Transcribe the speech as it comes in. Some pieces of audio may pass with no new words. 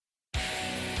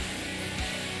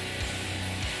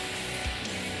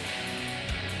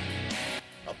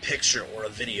picture or a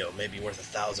video may be worth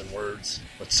 1,000 words,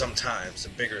 but sometimes a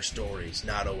bigger story's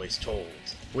not always told.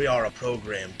 We are a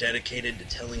program dedicated to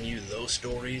telling you those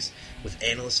stories with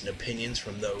analysts and opinions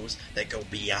from those that go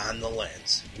beyond the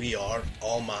lens. We are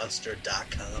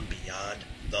allmonster.com Beyond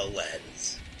the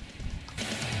Lens.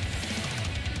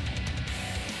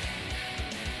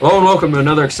 Hello and welcome to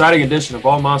another exciting edition of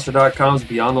allmonster.com's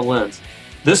Beyond the Lens.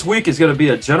 This week is going to be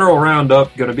a general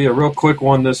roundup, going to be a real quick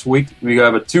one this week. We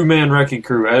have a two-man wrecking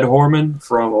crew, Ed Horman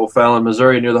from O'Fallon,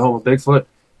 Missouri, near the home of Bigfoot,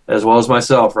 as well as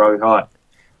myself, Robbie Hott.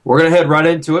 We're going to head right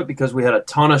into it because we had a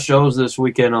ton of shows this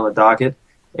weekend on the docket,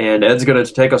 and Ed's going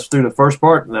to take us through the first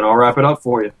part, and then I'll wrap it up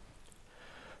for you.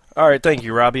 All right, thank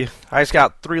you, Robbie. I just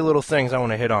got three little things I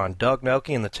want to hit on. Doug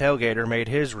Melke and the Tailgater made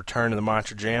his return to the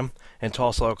Monster Jam in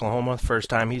Tulsa, Oklahoma.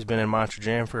 First time he's been in Monster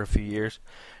Jam for a few years.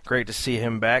 Great to see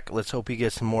him back. Let's hope he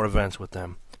gets some more events with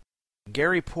them.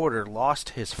 Gary Porter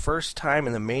lost his first time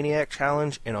in the Maniac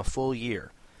Challenge in a full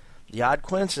year. The odd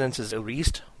coincidence is in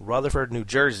East Rutherford, New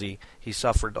Jersey, he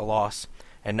suffered a loss,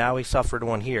 and now he suffered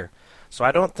one here. So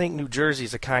I don't think New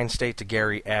Jersey's a kind state to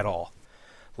Gary at all.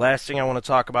 Last thing I want to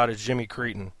talk about is Jimmy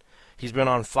Cretin. He's been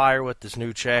on fire with this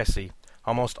new chassis.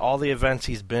 Almost all the events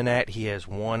he's been at, he has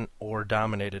won or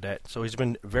dominated at. So he's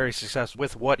been very successful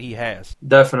with what he has.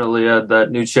 Definitely, that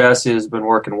new chassis has been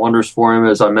working wonders for him.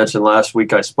 As I mentioned last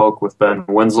week, I spoke with Ben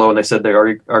Winslow, and they said they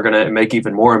are going to make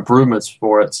even more improvements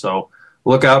for it. So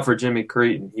look out for Jimmy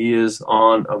Cretin. He is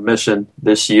on a mission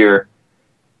this year,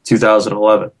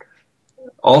 2011.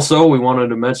 Also, we wanted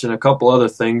to mention a couple other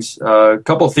things, a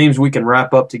couple of themes we can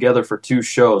wrap up together for two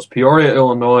shows. Peoria,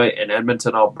 Illinois, and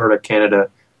Edmonton, Alberta,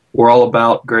 Canada were all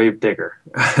about Gravedigger.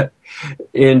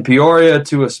 In Peoria,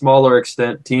 to a smaller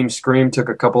extent, Team Scream took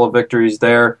a couple of victories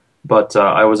there, but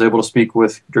I was able to speak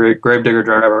with Gravedigger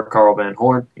driver Carl Van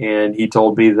Horn, and he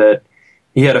told me that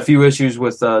he had a few issues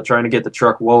with trying to get the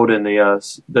truck woed in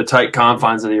the tight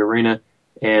confines of the arena,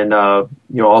 and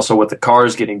also with the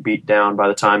cars getting beat down by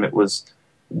the time it was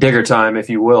digger time, if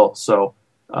you will. So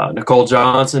Nicole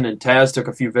Johnson and Taz took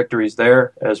a few victories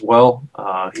there as well.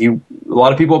 A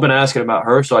lot of people have been asking about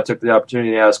her, so I took the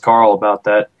opportunity to ask Carl about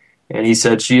that, and he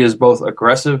said she is both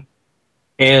aggressive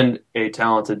and a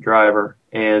talented driver,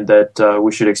 and that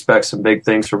we should expect some big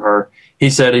things from her. He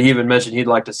said he even mentioned he'd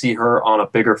like to see her on a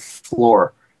bigger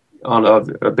floor, on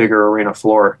a bigger arena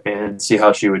floor, and see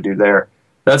how she would do there.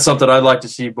 That's something I'd like to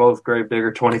see both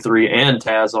Gravedigger 23 and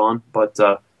Taz on, but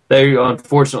they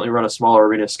unfortunately run a smaller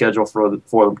arena schedule for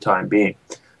the time being.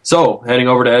 So, heading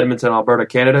over to Edmonton, Alberta,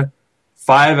 Canada,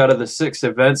 5 out of the 6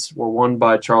 events were won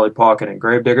by Charlie Pauken and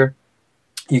Gravedigger.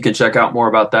 You can check out more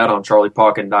about that on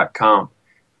charliepauken.com.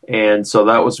 And so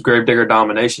that was Gravedigger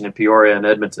domination in Peoria and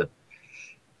Edmonton.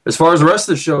 As far as the rest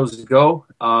of the shows go,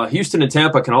 Houston and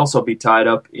Tampa can also be tied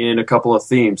up in a couple of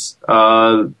themes.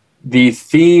 The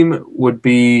theme would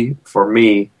be, for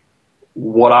me,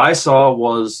 what I saw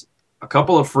was a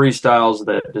couple of freestyles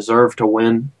that deserved to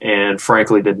win and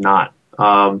frankly did not.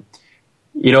 From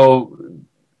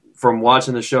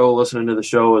watching the show, listening to the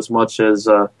show as much as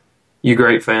you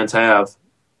great fans have,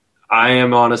 I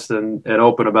am honest and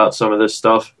open about some of this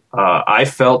stuff. I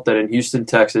felt that in Houston,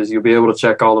 Texas, you'll be able to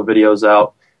check all the videos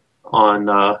out on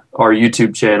our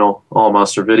YouTube channel, All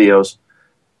Monster Videos.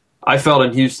 I felt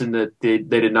in Houston that they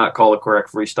did not call the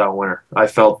correct freestyle winner. I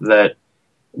felt that,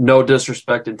 no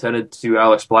disrespect intended to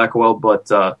Alex Blackwell,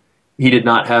 but he did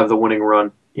not have the winning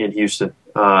run in Houston.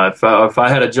 If I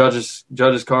had a judge's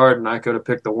card and I could have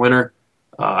picked the winner,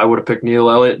 I would have picked Neil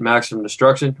Elliott, Maximum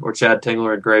Destruction, or Chad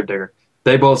Tingler and Gravedigger.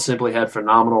 They both simply had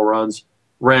phenomenal runs,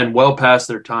 ran well past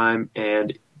their time,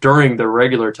 and during the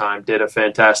regular time did a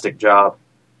fantastic job.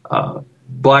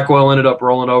 Blackwell ended up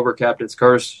rolling over Captain's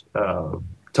Curse.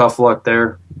 Tough luck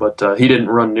there, but he didn't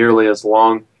run nearly as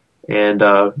long. And,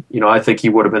 I think he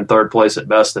would have been third place at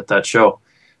best at that show.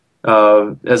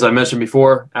 As I mentioned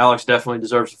before, Alex definitely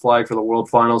deserves a flag for the World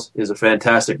Finals. He's a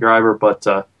fantastic driver, but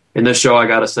in this show, I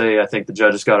got to say, I think the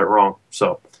judges got it wrong.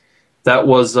 So that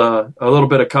was a little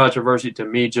bit of controversy to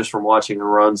me just from watching the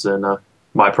runs and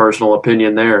my personal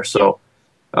opinion there. So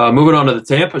moving on to the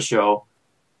Tampa show,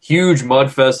 huge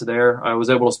mud fest there. I was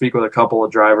able to speak with a couple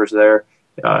of drivers there,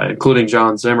 including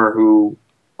John Zimmer, who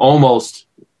almost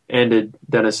ended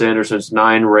Dennis Anderson's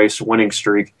 9-race winning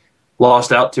streak.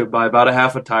 Lost out to by about a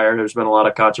half a tire. There's been a lot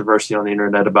of controversy on the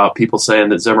internet about people saying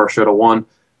that Zimmer should have won.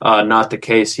 Not the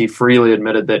case. He freely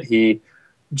admitted that he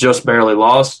just barely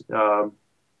lost.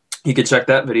 You can check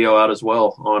that video out as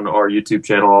well on our YouTube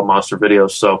channel, All Monster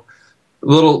Videos. So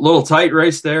little tight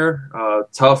race there.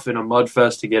 Tough in a mud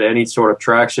fest to get any sort of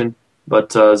traction.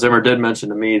 But Zimmer did mention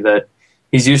to me that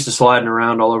he's used to sliding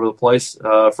around all over the place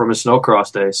from his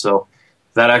snowcross days. So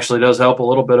that actually does help a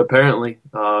little bit. Apparently,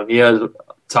 he has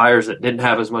tires that didn't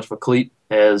have as much of a cleat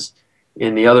as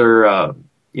in the other,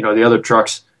 the other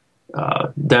trucks.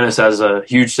 Dennis has a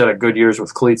huge set of Goodyears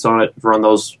with cleats on it. Run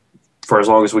those for as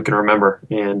long as we can remember,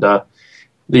 and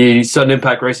the sudden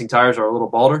impact racing tires are a little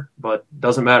balder, but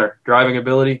doesn't matter. Driving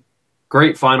ability,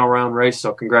 great final round race.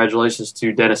 So congratulations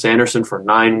to Dennis Anderson for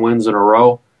 9 wins in a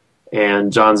row,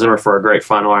 and John Zimmer for a great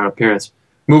final round appearance.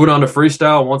 Moving on to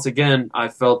freestyle, once again, I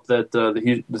felt that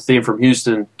the theme from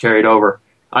Houston carried over.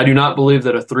 I do not believe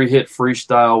that a 3-hit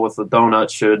freestyle with a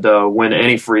donut should win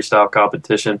any freestyle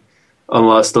competition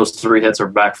unless those 3 hits are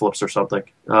backflips or something.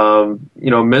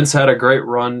 Mintz had a great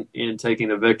run in taking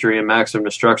the victory in Maximum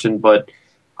Destruction, but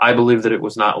I believe that it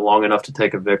was not long enough to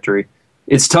take a victory.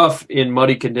 It's tough in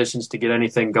muddy conditions to get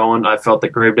anything going. I felt that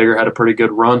Gravedigger had a pretty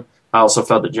good run. I also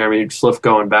felt that Jeremy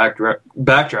Slifko and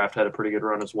Backdraft had a pretty good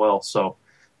run as well. So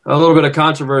a little bit of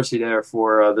controversy there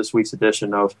for this week's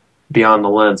edition of Beyond the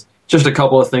Lens. Just a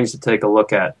couple of things to take a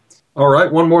look at. All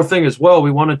right, one more thing as well.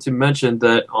 We wanted to mention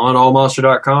that on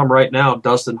allmonster.com right now,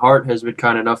 Dustin Hart has been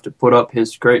kind enough to put up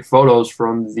his great photos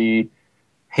from the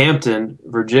Hampton,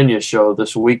 Virginia show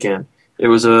this weekend. It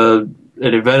was an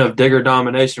event of digger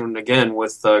domination, again,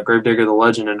 with Gravedigger the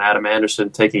Legend and Adam Anderson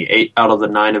taking 8 out of the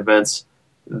 9 events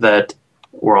that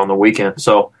were on the weekend.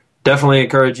 So definitely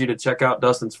encourage you to check out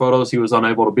Dustin's photos. He was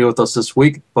unable to be with us this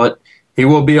week, but he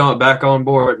will be back on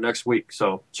board next week,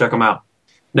 so check him out.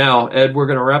 Now, Ed, we're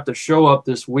going to wrap the show up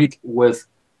this week with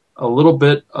a little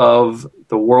bit of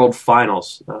the World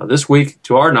Finals. This week,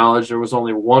 to our knowledge, there was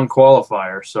only one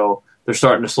qualifier, so they're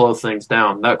starting to slow things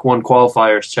down. That one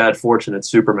qualifier is Chad Fortune at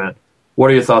Superman.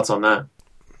 What are your thoughts on that?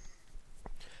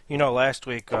 Last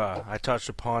week I touched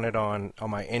upon it on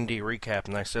my Indy recap,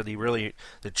 and I said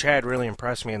that Chad really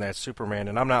impressed me in that Superman,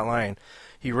 and I'm not lying.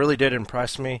 He really did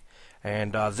impress me,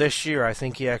 and this year I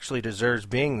think he actually deserves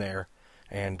being there,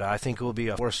 and I think it will be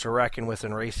a force to reckon with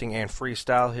in racing and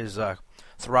freestyle. His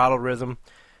throttle rhythm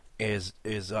is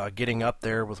getting up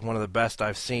there with one of the best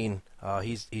I've seen.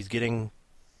 He's getting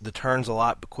the turns a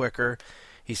lot quicker.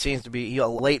 He seems to be a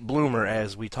late bloomer,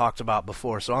 as we talked about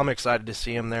before. So I'm excited to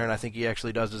see him there, and I think he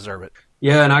actually does deserve it.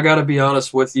 Yeah, and I got to be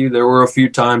honest with you. There were a few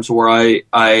times where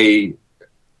I,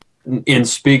 in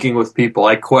speaking with people,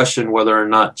 I questioned whether or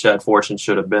not Chad Fortune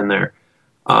should have been there.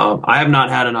 I have not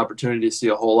had an opportunity to see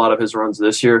a whole lot of his runs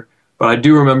this year, but I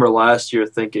do remember last year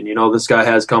thinking, this guy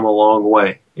has come a long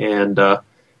way. And,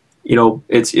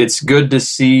 it's good to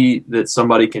see that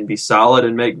somebody can be solid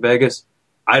and make Vegas.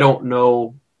 I don't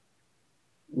know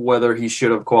whether he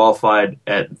should have qualified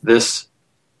at this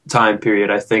time period.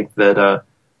 I think that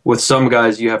with some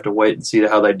guys, you have to wait and see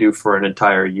how they do for an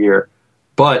entire year.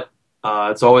 But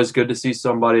it's always good to see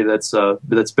somebody that's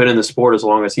been in the sport as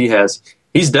long as he has.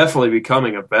 He's definitely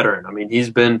becoming a veteran. I mean, he's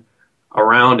been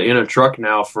around in a truck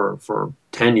now for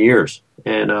 10 years,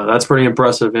 and that's pretty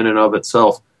impressive in and of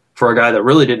itself for a guy that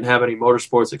really didn't have any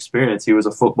motorsports experience. He was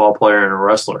a football player and a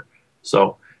wrestler.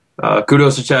 So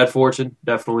kudos to Chad Fortune.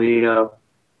 Definitely,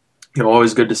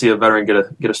 always good to see a veteran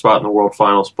get a spot in the World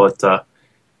Finals. But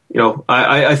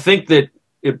I think that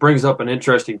it brings up an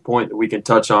interesting point that we can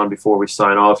touch on before we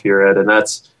sign off here, Ed, and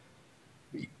that's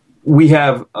we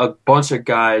have a bunch of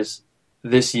guys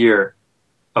this year,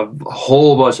 a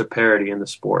whole bunch of parity in the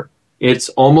sport. It's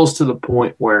almost to the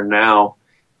point where now,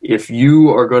 if you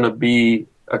are going to be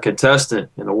a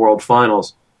contestant in the World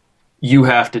Finals, you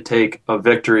have to take a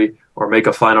victory or make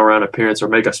a final round appearance or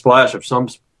make a splash of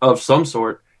some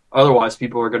sort. Otherwise,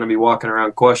 people are going to be walking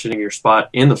around questioning your spot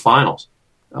in the finals.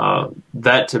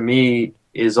 That, to me,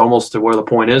 is almost to where the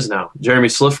point is now. Jeremy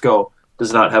Slifko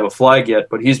does not have a flag yet,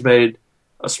 but he's made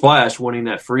a splash winning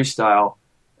that freestyle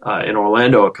in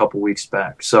Orlando a couple weeks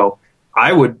back. So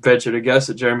I would venture to guess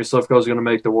that Jeremy Slifko is going to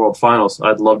make the World Finals.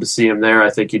 I'd love to see him there. I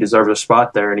think he deserves a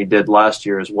spot there, and he did last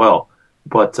year as well.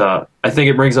 But I think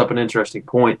it brings up an interesting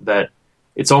point that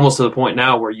it's almost to the point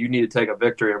now where you need to take a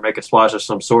victory or make a splash of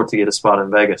some sort to get a spot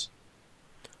in Vegas.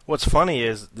 What's funny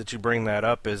is that you bring that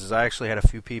up is I actually had a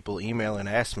few people email and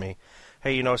ask me,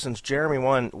 hey, since Jeremy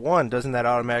won, doesn't that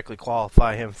automatically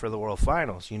qualify him for the World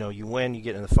Finals? You win, you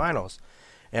get in the finals.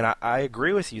 And I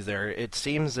agree with you there. It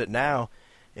seems that now,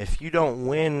 if you don't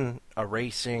win a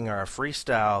racing or a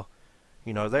freestyle,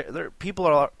 people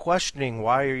are questioning,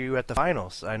 why are you at the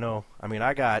finals? I know. I mean,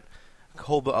 I got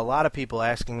a lot of people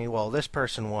asking me, well, this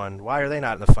person won. Why are they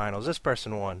not in the finals? This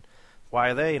person won. Why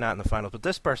are they not in the finals? But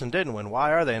this person didn't win.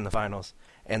 Why are they in the finals?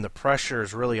 And the pressure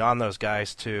is really on those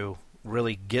guys to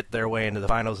really get their way into the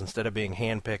finals instead of being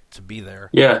handpicked to be there.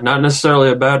 Yeah, not necessarily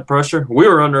a bad pressure. We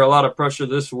were under a lot of pressure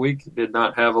this week. Did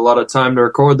not have a lot of time to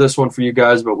record this one for you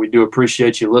guys, but we do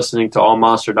appreciate you listening to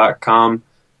allmonster.com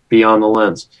Beyond the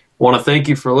Lens. Want to thank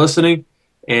you for listening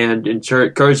and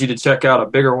encourage you to check out a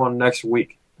bigger one next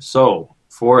week. So,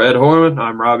 for Ed Horman,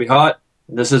 I'm Robbie Hott,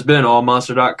 and this has been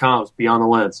allmonster.com's Beyond the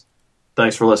Lens.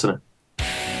 Thanks for listening.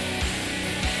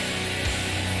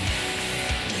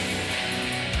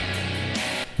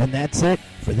 And that's it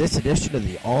for this edition of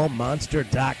the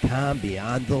allmonster.com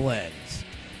Beyond the Lens.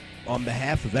 On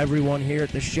behalf of everyone here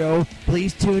at the show,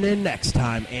 please tune in next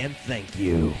time, and thank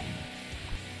you.